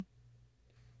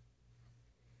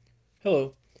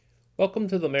Hello, welcome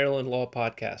to the Maryland Law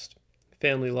Podcast,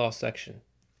 Family Law Section.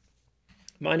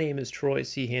 My name is Troy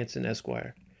C. Hanson,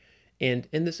 Esquire, and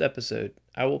in this episode,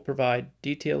 I will provide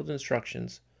detailed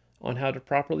instructions on how to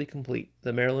properly complete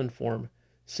the Maryland Form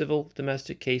Civil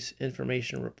Domestic Case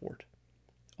Information Report,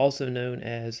 also known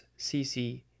as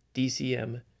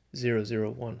CC-DCM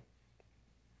 001.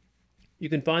 You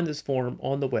can find this form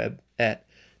on the web at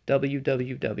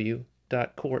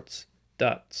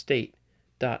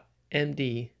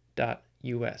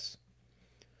www.courts.state.md.us.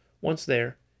 Once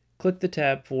there, click the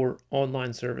tab for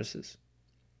Online Services.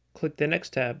 Click the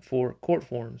next tab for Court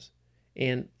Forms,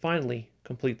 and finally,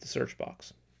 complete the search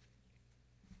box.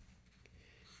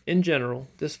 In general,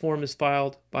 this form is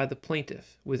filed by the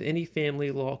plaintiff with any family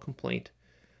law complaint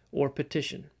or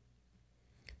petition,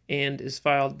 and is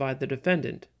filed by the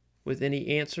defendant with any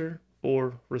answer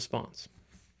or response.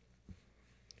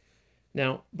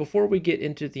 Now, before we get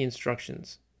into the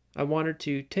instructions, I wanted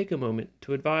to take a moment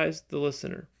to advise the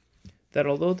listener that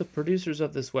although the producers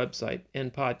of this website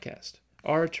and podcast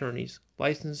are attorneys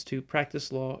licensed to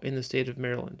practice law in the state of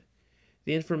Maryland,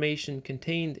 the information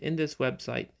contained in this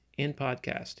website and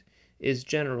podcast is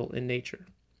general in nature,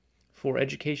 for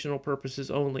educational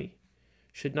purposes only,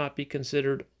 should not be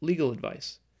considered legal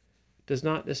advice, does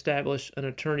not establish an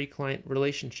attorney-client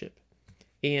relationship,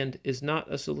 and is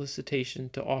not a solicitation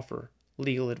to offer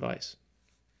legal advice.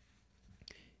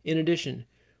 In addition,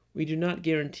 we do not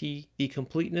guarantee the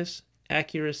completeness,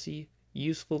 accuracy,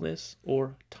 usefulness,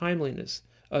 or timeliness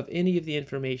of any of the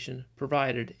information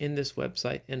provided in this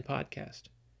website and podcast,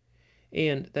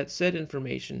 and that said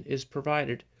information is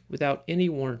provided without any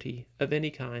warranty of any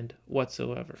kind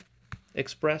whatsoever,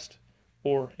 expressed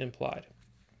or implied.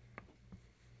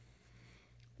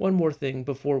 One more thing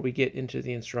before we get into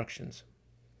the instructions.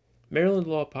 Maryland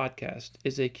Law Podcast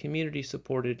is a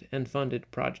community-supported and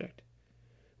funded project,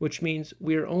 which means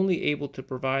we are only able to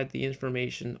provide the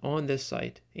information on this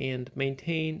site and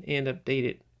maintain and update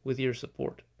it with your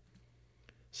support.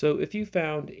 So if you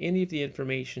found any of the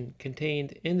information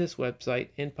contained in this website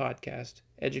and podcast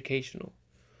educational,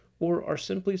 or are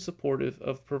simply supportive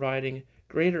of providing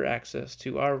greater access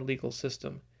to our legal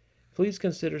system, please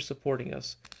consider supporting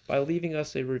us by leaving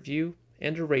us a review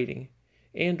and a rating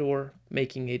and/or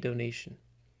making a donation.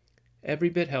 Every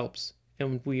bit helps,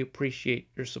 and we appreciate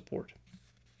your support.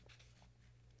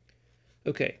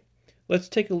 Okay, let's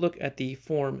take a look at the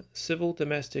Form Civil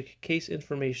Domestic Case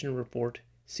Information Report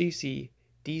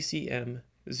CC-DCM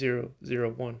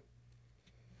 001.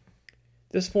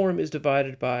 This form is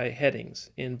divided by headings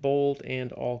in bold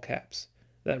and all caps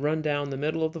that run down the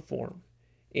middle of the form,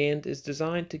 and is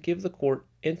designed to give the court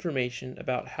information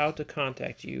about how to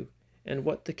contact you and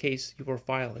what the case you are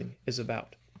filing is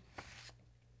about.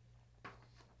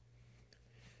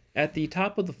 At the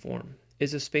top of the form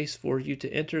is a space for you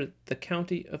to enter the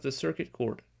county of the circuit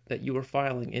court that you are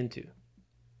filing into.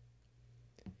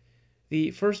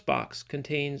 The first box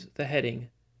contains the heading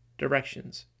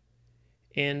Directions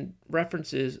and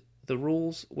references the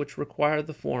rules which require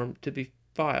the form to be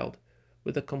filed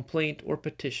with a complaint or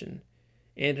petition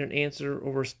and an answer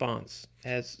or response,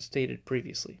 as stated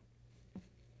previously.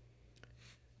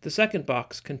 The second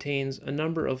box contains a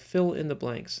number of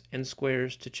fill-in-the-blanks and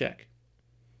squares to check.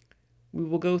 We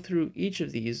will go through each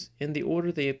of these in the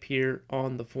order they appear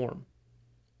on the form.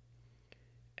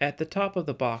 At the top of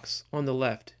the box on the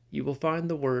left, you will find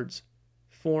the words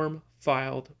Form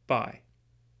Filed By,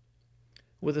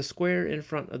 with a square in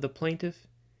front of the plaintiff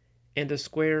and a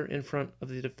square in front of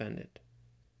the defendant.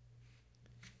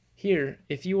 Here,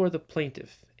 if you are the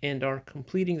plaintiff and are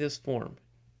completing this form,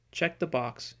 check the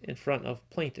box in front of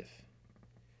Plaintiff.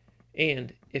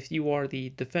 And if you are the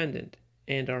defendant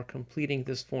and are completing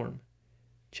this form,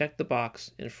 check the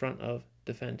box in front of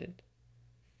Defendant.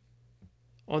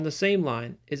 On the same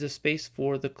line is a space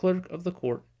for the clerk of the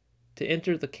court to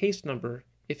enter the case number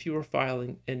if you are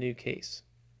filing a new case.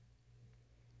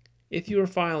 If you are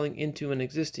filing into an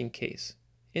existing case,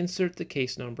 insert the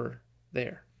case number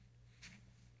there.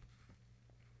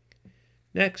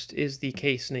 Next is the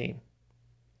case name.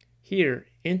 Here,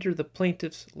 enter the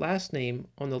plaintiff's last name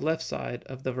on the left side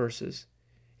of the verses,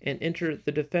 and enter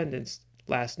the defendant's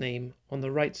last name on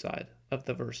the right side of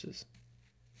the verses.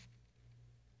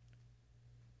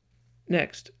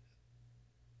 Next,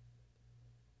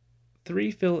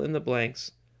 3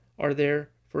 fill-in-the-blanks are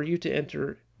there for you to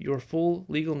enter your full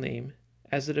legal name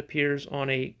as it appears on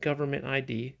a government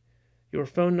ID, your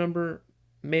phone number,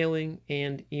 mailing,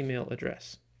 and email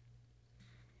address.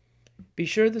 Be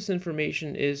sure this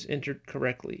information is entered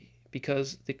correctly,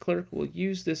 because the clerk will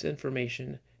use this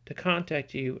information to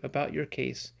contact you about your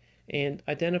case and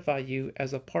identify you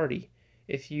as a party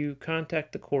if you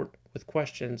contact the court with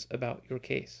questions about your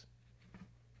case.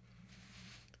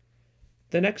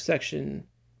 The next section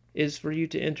is for you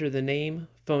to enter the name,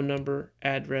 phone number,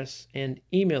 address, and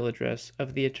email address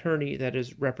of the attorney that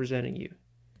is representing you.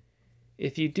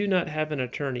 If you do not have an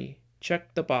attorney,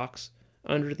 check the box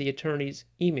under the attorney's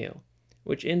email,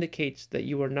 which indicates that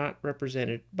you are not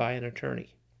represented by an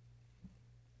attorney.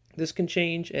 This can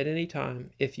change at any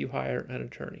time if you hire an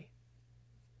attorney.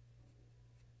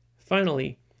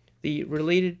 Finally, the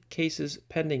related cases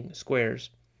pending squares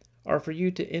are for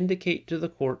you to indicate to the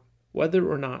court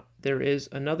whether or not there is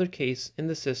another case in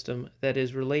the system that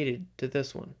is related to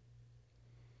this one.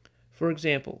 For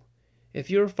example, if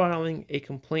you're filing a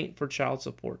complaint for child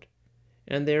support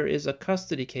and there is a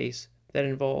custody case that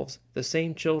involves the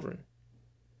same children,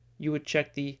 you would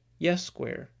check the yes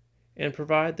square and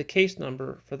provide the case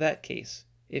number for that case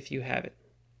if you have it.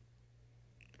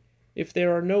 If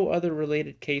there are no other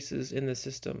related cases in the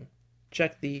system,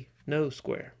 check the no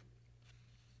square.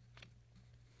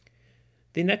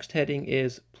 The next heading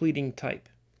is pleading type.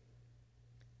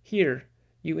 Here,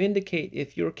 you indicate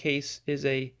if your case is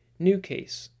a new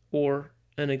case or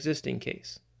an existing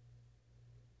case.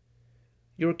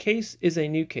 Your case is a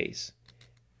new case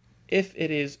if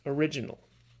it is original,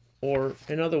 or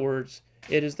in other words,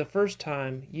 it is the first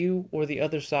time you or the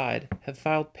other side have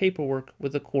filed paperwork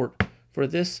with the court for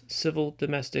this civil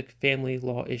domestic family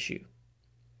law issue.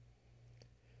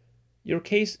 Your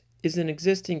case is an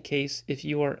existing case if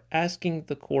you are asking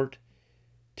the court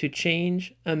to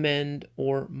change, amend,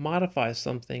 or modify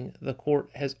something the court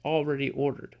has already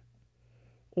ordered,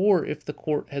 or if the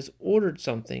court has ordered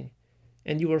something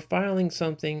and you are filing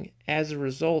something as a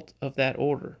result of that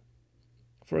order.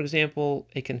 For example,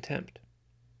 a contempt.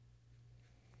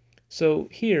 So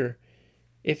here,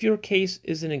 if your case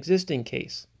is an existing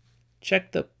case,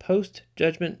 check the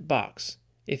post-judgment box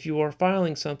if you are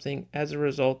filing something as a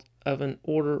result of an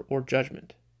order or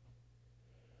judgment.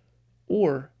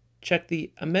 Or check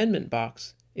the amendment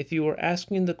box if you are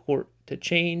asking the court to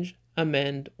change,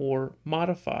 amend, or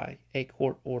modify a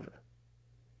court order.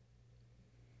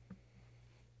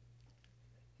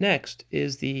 Next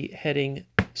is the heading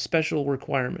Special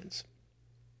Requirements.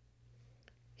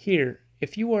 Here,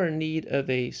 if you are in need of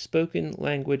a spoken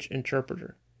language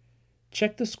interpreter,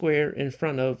 check the square in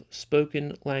front of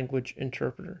Spoken Language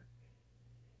Interpreter.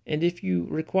 And if you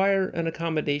require an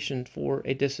accommodation for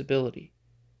a disability,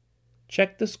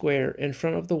 check the square in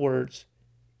front of the words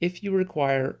if you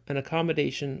require an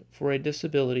accommodation for a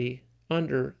disability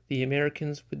under the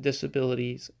Americans with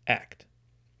Disabilities Act.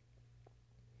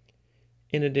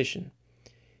 In addition,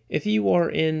 if you are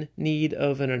in need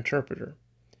of an interpreter,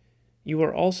 you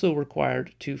are also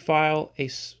required to file a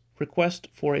request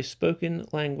for a spoken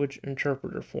language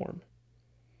interpreter form,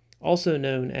 also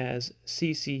known as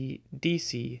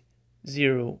CCDC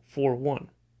 041.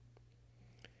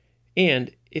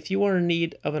 And if you are in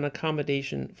need of an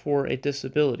accommodation for a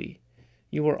disability,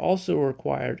 you are also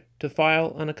required to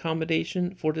file an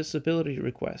accommodation for disability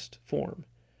request form,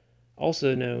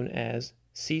 also known as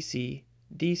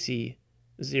CCDC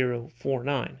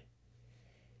 049.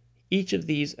 Each of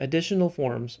these additional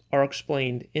forms are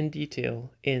explained in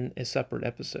detail in a separate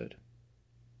episode.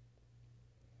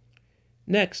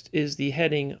 Next is the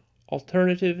heading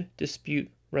Alternative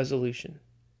Dispute Resolution.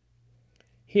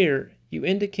 Here, you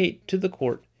indicate to the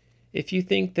court if you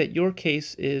think that your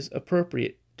case is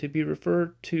appropriate to be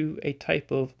referred to a type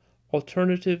of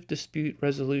alternative dispute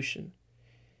resolution,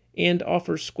 and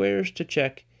offer squares to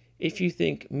check if you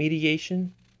think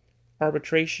mediation,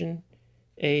 arbitration,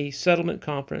 a settlement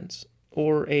conference,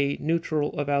 or a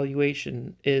neutral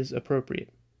evaluation is appropriate.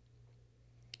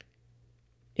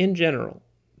 In general,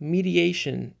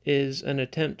 mediation is an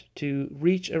attempt to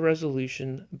reach a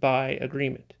resolution by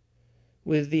agreement,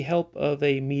 with the help of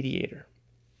a mediator.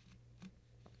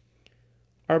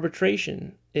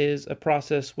 Arbitration is a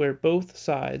process where both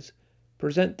sides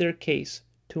present their case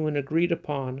to an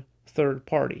agreed-upon third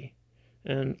party,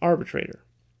 an arbitrator,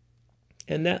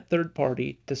 and that third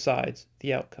party decides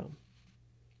the outcome.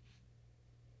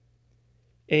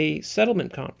 A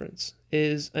settlement conference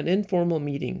is an informal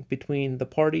meeting between the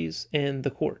parties and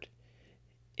the court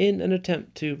in an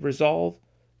attempt to resolve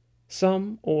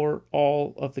some or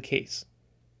all of the case.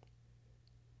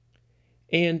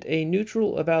 And a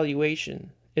neutral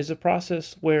evaluation is a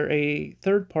process where a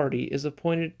third party is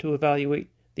appointed to evaluate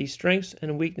the strengths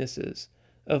and weaknesses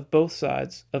of both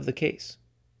sides of the case.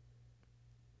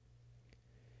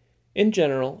 In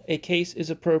general, a case is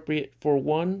appropriate for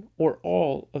one or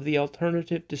all of the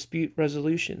alternative dispute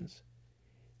resolutions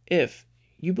if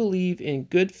you believe in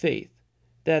good faith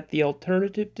that the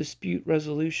alternative dispute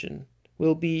resolution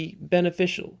will be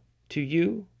beneficial to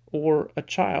you or a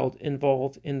child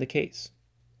involved in the case.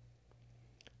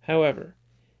 However,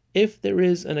 if there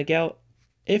is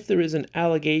an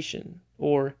allegation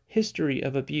or history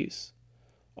of abuse,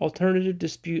 alternative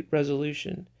dispute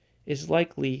resolution is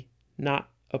likely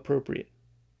not appropriate.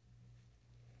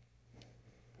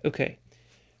 Okay,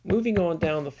 moving on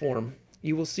down the form,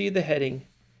 you will see the heading,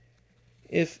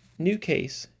 if new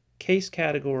case, case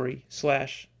category /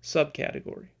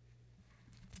 subcategory.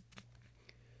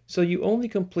 So you only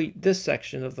complete this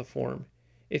section of the form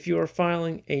if you are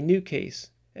filing a new case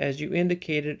as you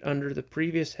indicated under the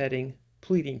previous heading,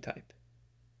 pleading type.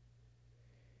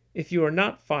 If you are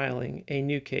not filing a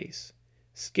new case,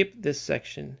 skip this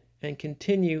section and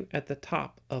continue at the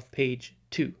top of page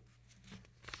 2.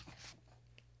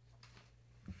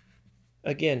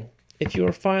 Again, if you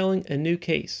are filing a new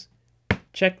case,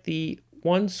 check the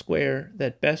one square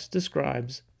that best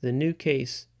describes the new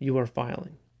case you are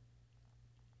filing.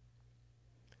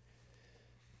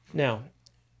 Now,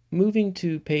 moving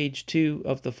to page 2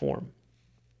 of the form,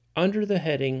 under the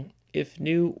heading, if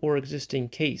new or existing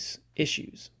case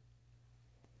issues.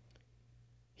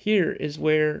 Here is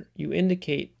where you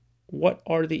indicate what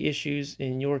are the issues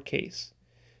in your case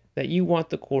that you want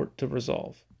the court to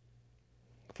resolve.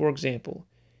 For example,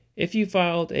 if you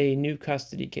filed a new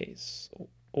custody case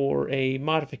or a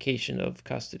modification of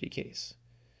custody case,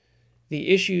 the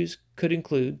issues could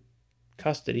include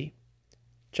custody,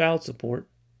 child support,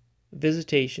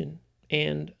 visitation,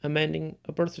 and amending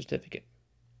a birth certificate.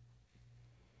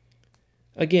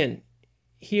 Again,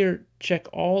 here check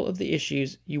all of the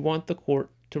issues you want the court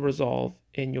to resolve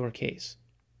in your case.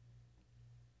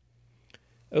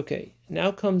 Okay,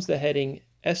 now comes the heading,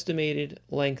 estimated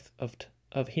length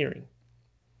of hearing.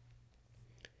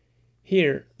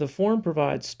 Here, the form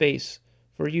provides space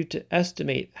for you to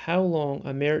estimate how long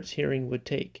a merits hearing would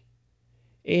take,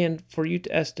 and for you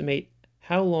to estimate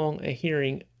how long a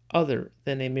hearing other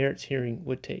than a merits hearing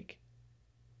would take.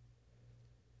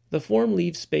 The form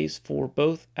leaves space for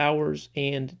both hours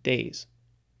and days.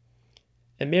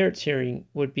 A merits hearing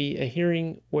would be a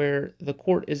hearing where the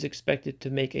court is expected to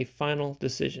make a final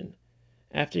decision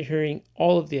after hearing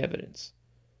all of the evidence.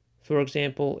 For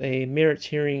example, a merits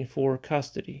hearing for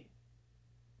custody.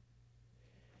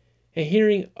 A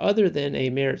hearing other than a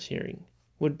merits hearing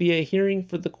would be a hearing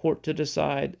for the court to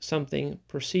decide something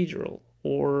procedural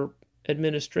or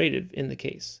administrative in the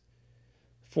case.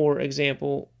 For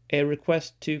example, a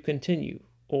request to continue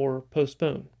or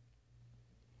postpone.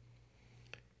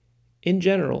 In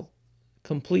general,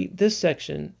 complete this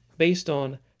section based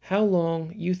on how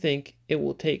long you think it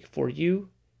will take for you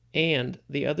and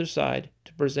the other side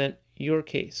to present your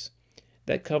case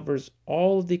that covers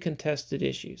all of the contested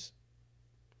issues.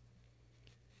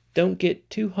 Don't get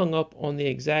too hung up on the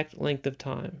exact length of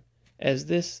time, as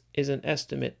this is an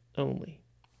estimate only.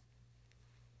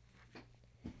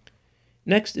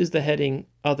 Next is the heading,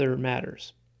 Other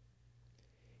Matters.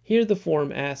 Here the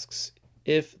form asks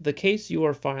if the case you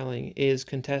are filing is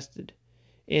contested,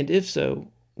 and if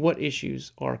so, what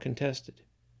issues are contested.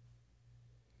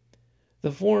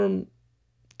 The form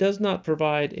does not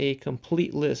provide a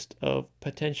complete list of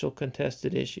potential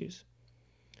contested issues.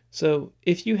 So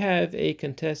if you have a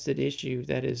contested issue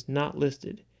that is not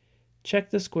listed, check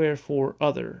the square for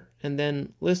Other and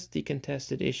then list the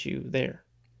contested issue there.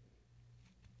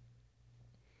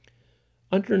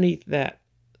 Underneath that,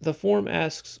 the form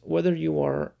asks whether you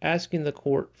are asking the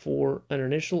court for an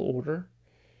initial order,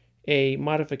 a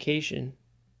modification,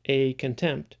 a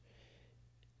contempt,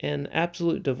 an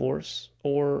absolute divorce,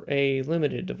 or a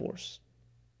limited divorce.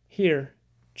 Here,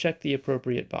 check the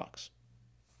appropriate box.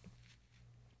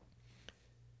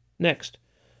 Next,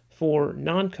 for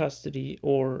non-custody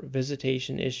or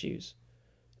visitation issues,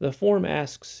 the form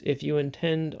asks if you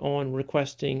intend on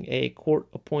requesting a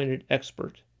court-appointed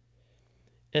expert,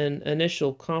 an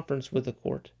initial conference with the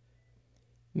court,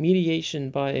 mediation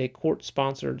by a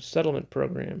court-sponsored settlement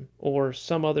program, or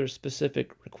some other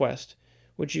specific request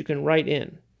which you can write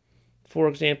in. For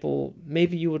example,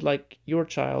 maybe you would like your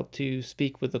child to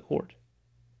speak with the court.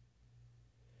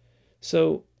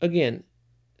 So, again,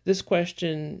 this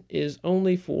question is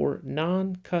only for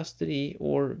non-custody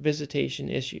or visitation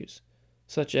issues,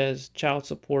 such as child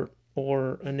support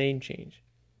or a name change.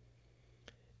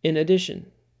 In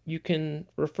addition, you can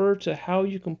refer to how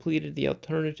you completed the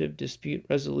alternative dispute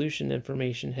resolution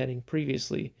information heading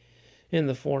previously in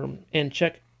the form and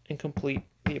check and complete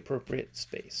the appropriate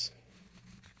space.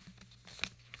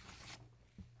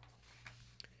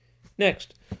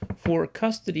 Next, for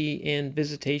custody and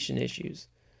visitation issues,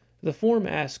 the form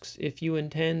asks if you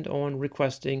intend on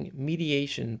requesting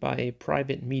mediation by a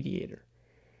private mediator,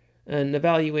 an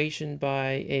evaluation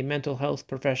by a mental health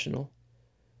professional,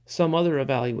 some other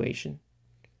evaluation,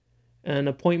 an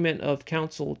appointment of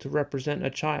counsel to represent a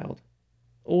child,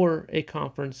 or a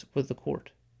conference with the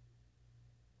court.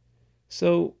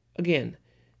 So, again,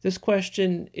 this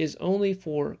question is only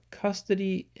for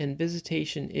custody and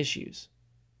visitation issues,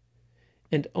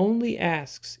 and only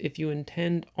asks if you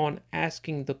intend on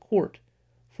asking the court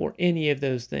for any of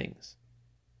those things.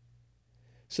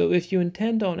 So if you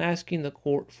intend on asking the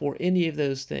court for any of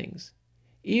those things,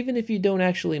 even if you don't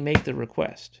actually make the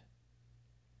request,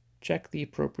 check the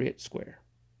appropriate square.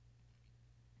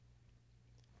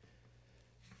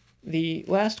 The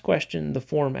last question the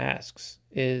form asks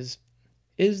is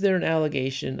there an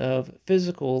allegation of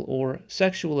physical or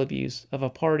sexual abuse of a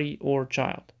party or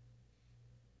child?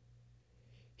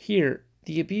 Here,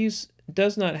 the abuse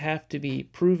does not have to be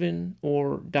proven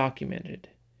or documented.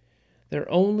 There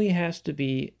only has to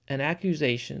be an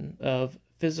accusation of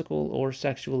physical or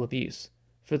sexual abuse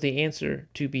for the answer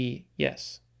to be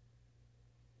yes.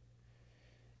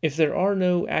 If there are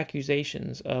no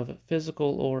accusations of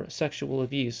physical or sexual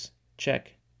abuse,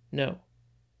 check no.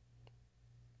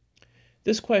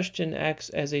 This question acts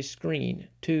as a screen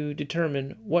to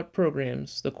determine what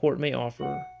programs the court may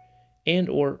offer and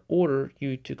or order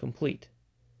you to complete.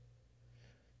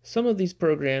 Some of these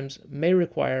programs may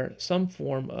require some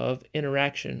form of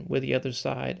interaction with the other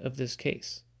side of this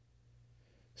case.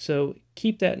 So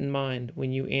keep that in mind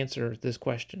when you answer this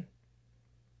question.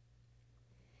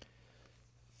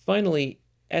 Finally,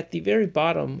 at the very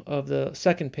bottom of the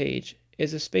second page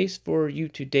is a space for you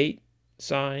to date,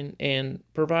 sign, and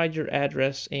provide your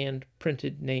address and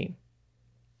printed name.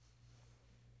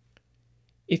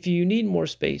 If you need more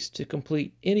space to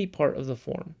complete any part of the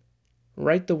form,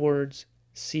 write the words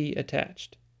 "See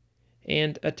attached"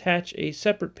 and attach a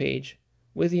separate page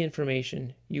with the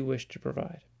information you wish to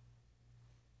provide.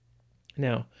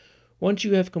 Now, once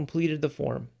you have completed the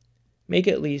form, make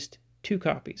at least 2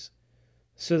 copies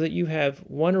so that you have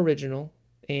 1 original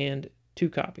and 2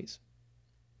 copies.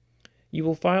 You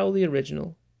will file the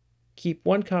original, keep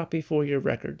 1 copy for your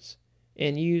records,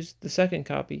 and use the second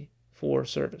copy for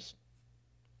service.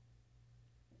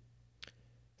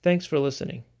 Thanks for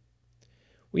listening.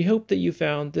 We hope that you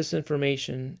found this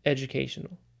information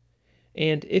educational.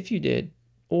 And if you did,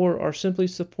 or are simply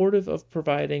supportive of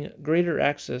providing greater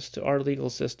access to our legal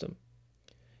system,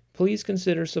 please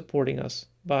consider supporting us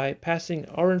by passing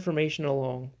our information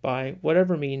along by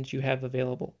whatever means you have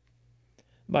available,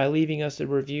 by leaving us a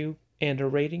review and a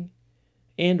rating,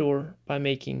 and or by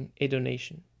making a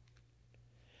donation.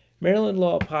 Maryland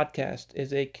Law Podcast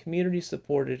is a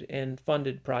community-supported and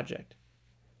funded project,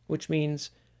 which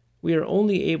means we are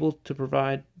only able to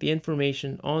provide the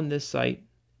information on this site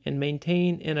and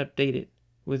maintain and update it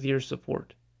with your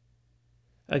support.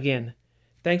 Again,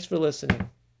 thanks for listening,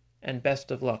 and best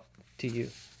of luck to you.